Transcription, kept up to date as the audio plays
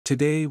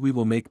Today we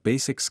will make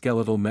basic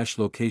skeletal mesh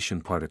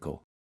location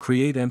particle.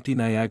 Create empty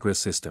Niagara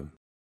system.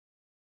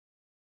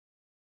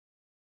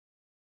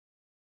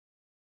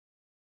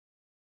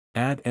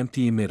 Add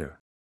empty emitter.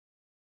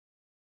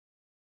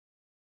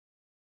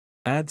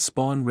 Add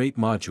spawn rate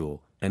module,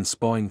 and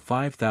spawn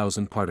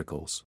 5000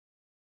 particles.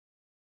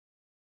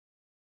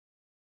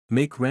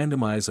 Make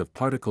randomize of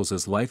particles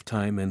as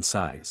lifetime and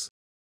size.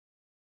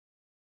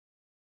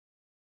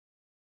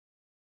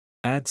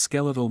 Add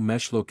skeletal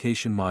mesh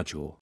location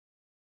module.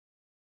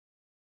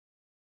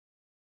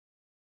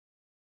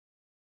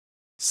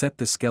 Set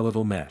the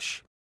skeletal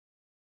mesh.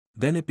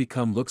 Then it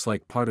looks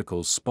like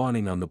particles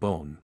spawning on the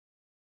bone.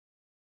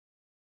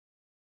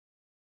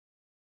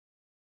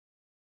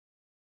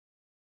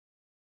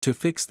 To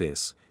fix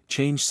this,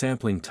 change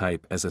sampling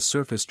type as a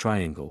surface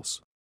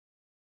triangles.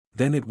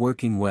 Then it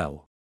working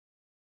well.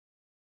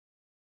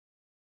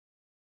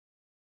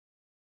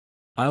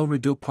 I'll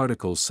redo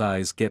particle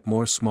size get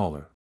more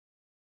smaller.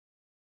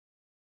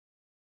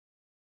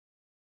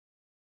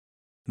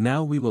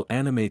 Now we will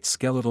animate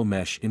skeletal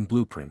mesh in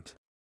blueprint.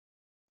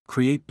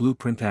 Create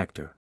blueprint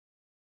actor.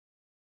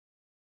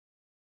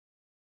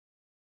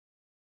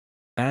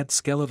 Add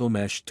skeletal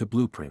mesh to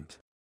blueprint.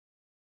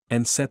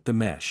 And set the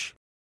mesh.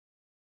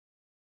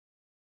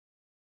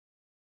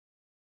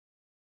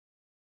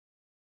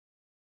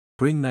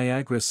 Bring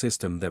Niagara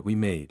system that we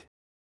made.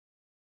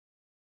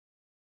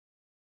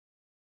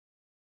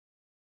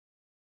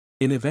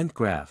 In event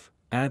graph,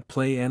 add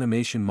play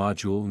animation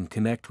module and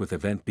connect with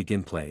event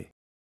begin play.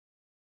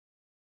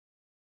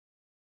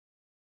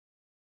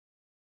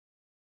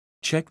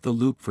 Check the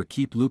loop for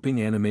keep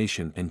looping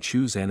animation and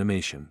choose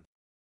animation.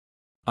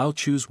 I'll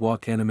choose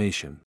walk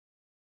animation.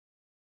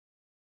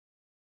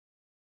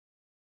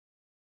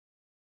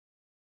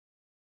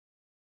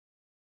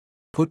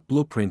 Put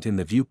blueprint in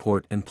the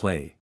viewport and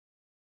play.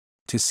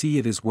 To see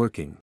it is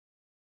working.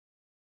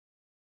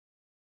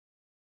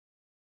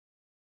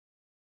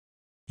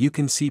 You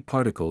can see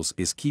particles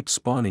is keep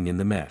spawning in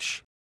the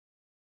mesh.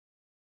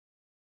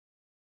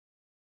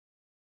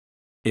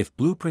 If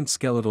blueprint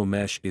skeletal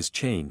mesh is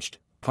changed,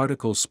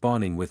 particles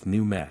spawning with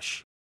new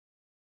mesh.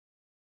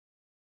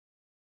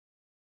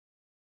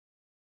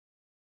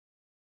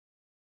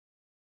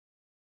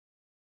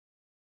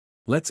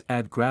 Let's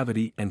add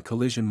gravity and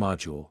collision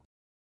module.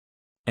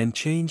 And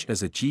change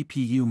as a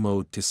GPU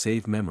mode to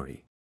save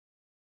memory.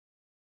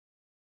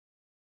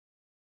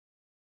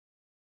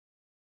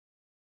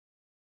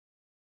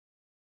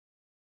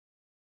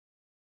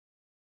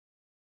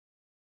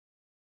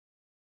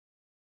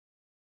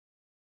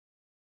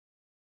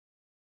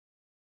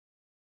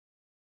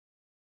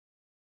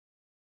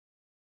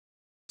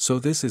 So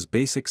this is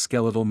basic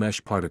skeletal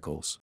mesh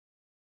particles.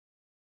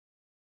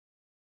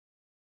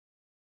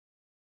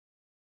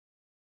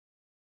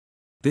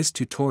 This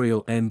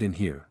tutorial end in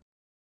here.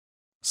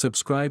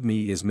 Subscribe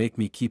me is make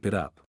me keep it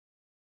up.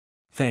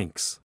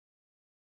 Thanks.